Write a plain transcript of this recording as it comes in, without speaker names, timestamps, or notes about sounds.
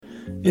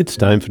It's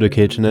time for the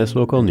KHNS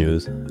Local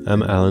News.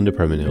 I'm Alan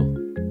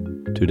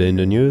DePreminil. Today in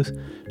the news,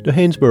 the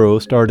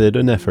Haynesboro started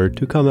an effort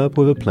to come up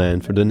with a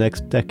plan for the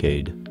next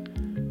decade.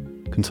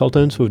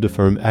 Consultants with the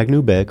firm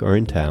Agnew Beck are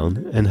in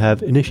town and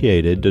have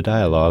initiated the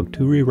dialogue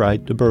to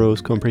rewrite the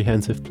borough's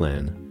comprehensive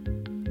plan.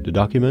 The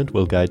document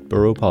will guide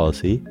borough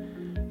policy,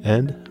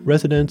 and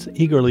residents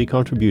eagerly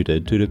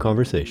contributed to the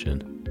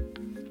conversation.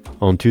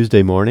 On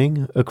Tuesday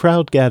morning, a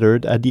crowd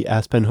gathered at the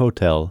Aspen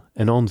Hotel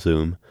and on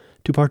Zoom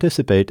to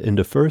participate in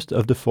the first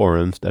of the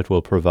forums that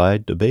will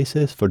provide the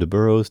basis for the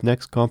borough's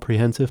next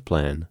comprehensive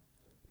plan.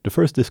 The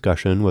first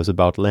discussion was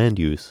about land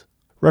use.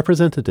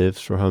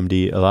 Representatives from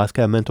the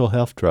Alaska Mental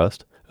Health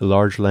Trust, a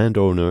large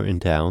landowner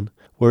in town,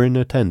 were in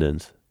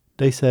attendance.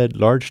 They said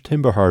large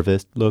timber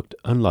harvest looked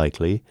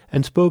unlikely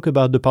and spoke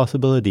about the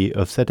possibility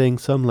of setting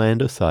some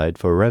land aside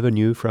for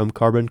revenue from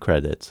carbon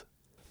credits.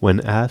 When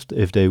asked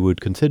if they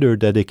would consider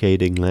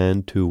dedicating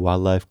land to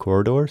wildlife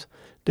corridors,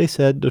 they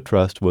said the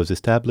trust was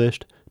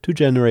established to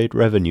generate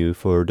revenue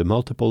for the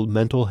multiple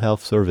mental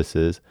health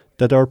services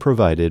that are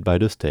provided by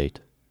the state.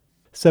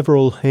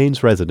 Several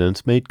Haines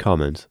residents made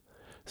comments.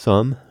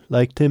 Some,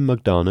 like Tim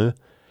McDonough,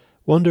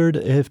 wondered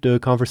if the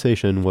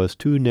conversation was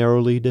too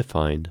narrowly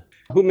defined.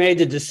 Who made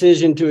the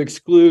decision to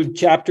exclude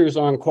chapters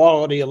on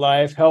quality of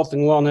life, health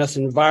and wellness,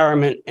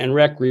 environment, and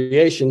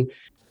recreation?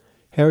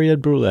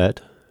 Harriet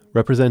Brulette,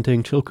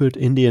 representing Chilkoot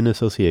Indian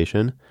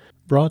Association,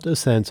 brought a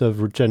sense of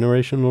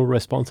generational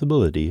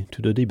responsibility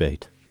to the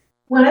debate.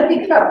 When I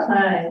think about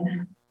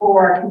planning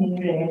for our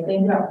community, I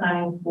think about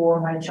planning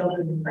for my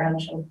children and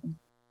grandchildren.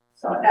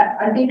 So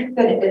I think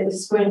that it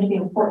is going to be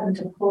important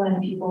to pull in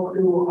people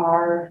who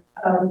are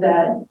of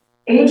that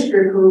age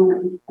group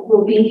who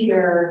will be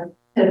here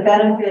to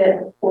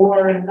benefit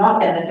or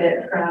not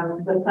benefit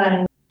from the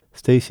planning.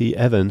 Stacey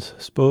Evans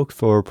spoke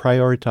for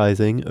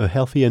prioritizing a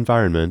healthy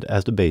environment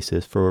as the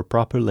basis for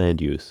proper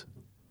land use.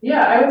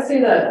 Yeah, I would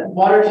say that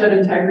watershed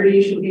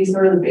integrity should be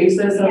sort of the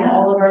basis of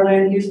all of our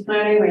land use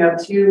planning. We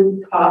have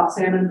two top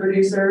salmon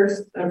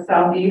producers of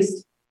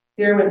Southeast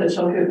here with the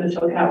Chilkoot and the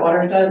Chilkat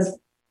watersheds.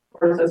 Of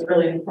course, that's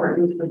really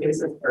important to the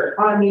basis for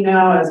economy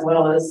now, as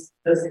well as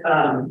this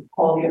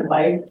quality of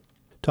life.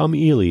 Tom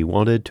Ely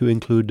wanted to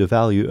include the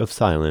value of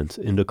silence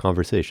in the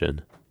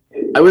conversation.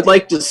 I would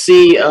like to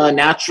see a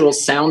natural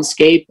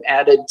soundscape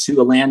added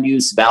to a land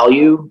use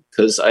value,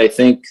 because I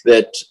think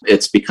that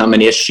it's become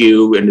an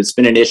issue, and it's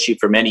been an issue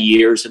for many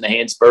years in the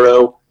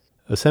Haynesboro.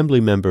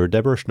 Assemblymember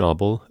Deborah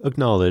Schnabel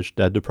acknowledged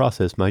that the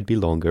process might be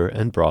longer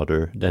and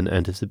broader than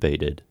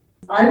anticipated.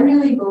 I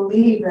really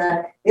believe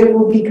that it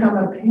will become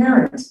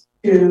apparent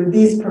to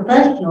these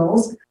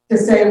professionals to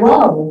say,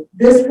 well,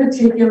 this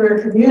particular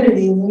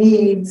community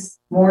needs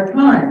more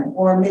time,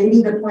 or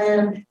maybe the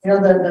plan,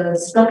 the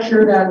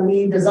structure that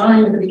we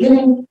designed at the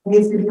beginning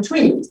needs to be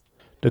tweaked.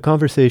 The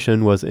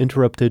conversation was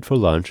interrupted for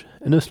lunch,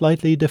 and a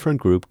slightly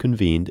different group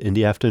convened in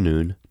the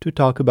afternoon to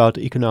talk about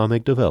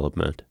economic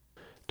development.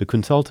 The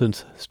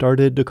consultants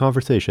started the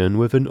conversation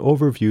with an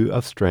overview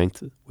of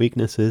strengths,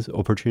 weaknesses,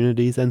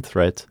 opportunities, and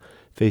threats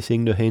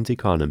facing the Haines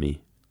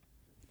economy.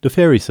 The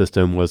ferry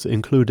system was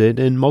included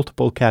in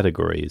multiple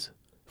categories: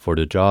 for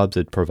the jobs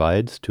it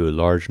provides to a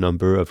large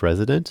number of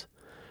residents,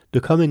 the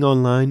coming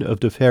online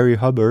of the Ferry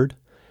Hubbard,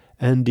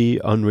 and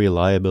the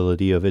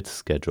unreliability of its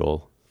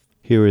schedule.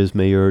 Here is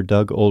Mayor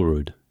Doug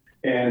Olrud.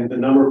 And the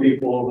number of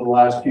people over the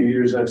last few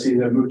years I've seen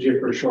that moved here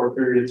for a short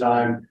period of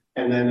time,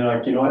 and then they're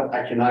like, you know what,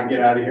 I cannot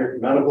get out of here for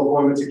medical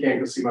appointments, I can't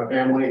go see my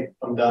family,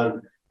 I'm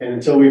done. And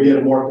until we get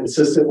a more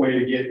consistent way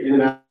to get in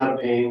and out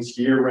of Haines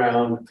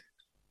year-round,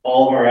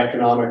 all of our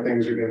economic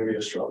things are going to be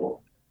a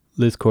struggle.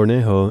 Liz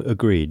Cornejo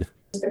agreed.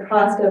 The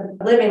cost of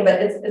living, but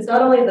it's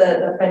not only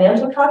the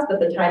financial cost, but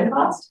the time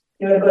cost.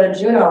 You want to go to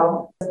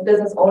Juneau, as a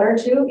business owner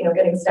too,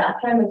 getting staff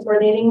time and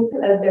coordinating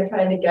as they're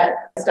trying to get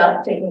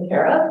stuff taken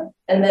care of,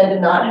 and then to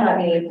not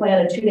having a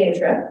plan a 2-day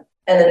trip,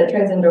 and then it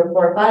turns into a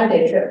 4 or 5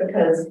 day trip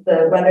because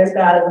the weather's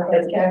bad and the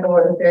flights can't go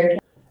or the ferry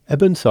can't.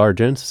 Eben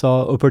Sargent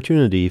saw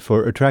opportunity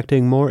for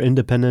attracting more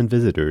independent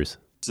visitors.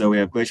 So we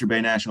have Glacier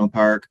Bay National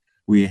Park,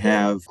 we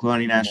have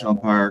Kluane National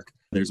Park.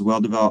 There's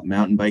well-developed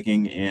mountain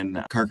biking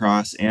in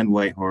Carcross and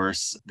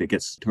Whitehorse that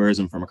gets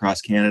tourism from across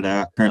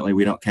Canada. Currently,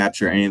 we don't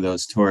capture any of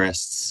those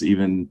tourists,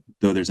 even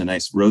though there's a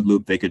nice road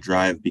loop they could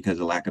drive because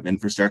of lack of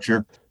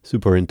infrastructure.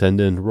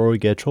 Superintendent Roy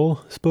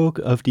Getchell spoke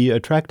of the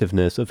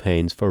attractiveness of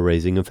Haines for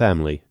raising a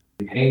family.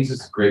 Haines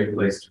is a great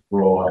place to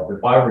grow up.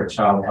 If I were a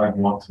child, I'd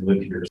want to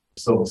live here.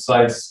 So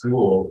besides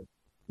school,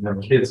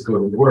 kids go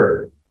to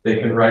work. They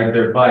can ride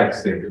their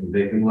bikes. They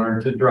can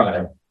learn to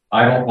drive.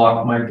 I don't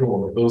lock my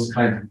door. Those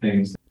kinds of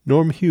things.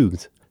 Norm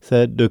Hughes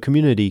said the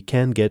community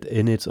can get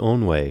in its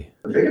own way.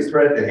 The biggest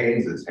threat to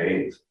Haines is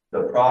Haines.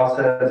 The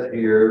process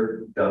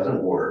here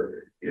doesn't work.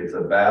 It's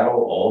a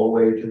battle all the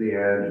way to the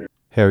end.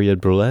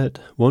 Harriet Brulette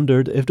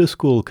wondered if the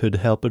school could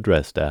help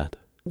address that.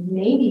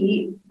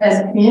 Maybe as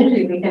a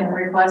community we can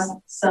request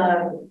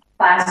some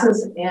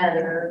classes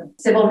in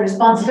civil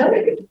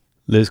responsibility.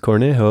 Liz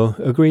Cornejo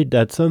agreed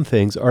that some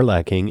things are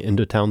lacking in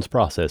the town's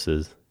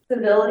processes.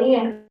 civility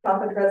and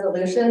conflict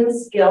resolution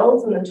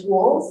skills and the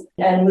tools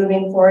and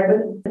moving forward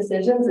with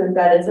decisions is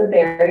that it's a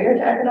barrier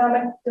to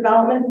economic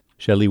development.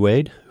 Shelley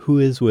Wade, who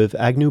is with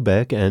Agnew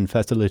Beck and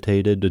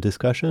facilitated the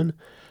discussion,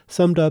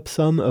 summed up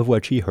some of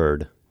what she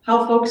heard.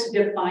 How folks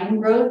define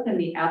growth and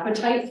the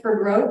appetite for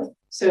growth.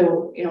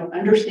 So,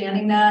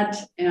 understanding that,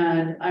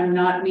 and I'm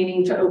not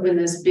meaning to open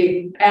this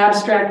big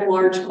abstract,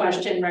 large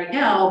question right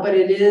now, but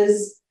it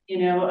is,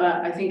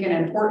 I think an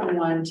important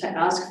one to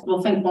ask.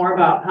 We'll think more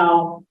about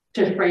how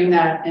to frame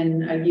that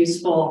in a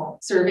useful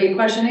survey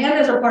question and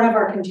as a part of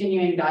our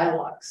continuing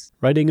dialogues.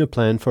 Writing a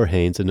plan for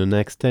Haines in the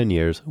next 10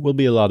 years will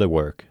be a lot of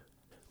work.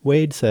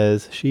 Wade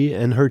says she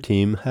and her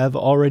team have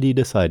already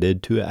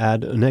decided to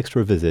add an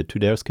extra visit to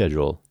their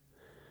schedule.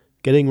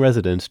 Getting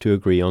residents to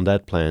agree on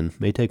that plan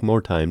may take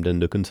more time than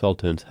the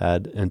consultants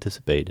had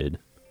anticipated.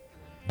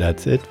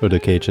 That's it for the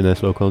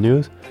KHNS Local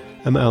News.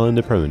 I'm Alan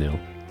DePerminil.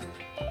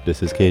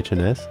 This is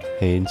KHNS,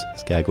 Haines,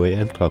 Skagway,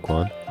 and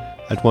Klukwan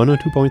at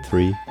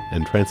 102.3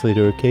 and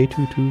translator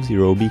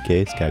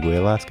K220BK Skagway,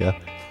 Alaska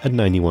at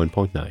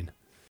 91.9.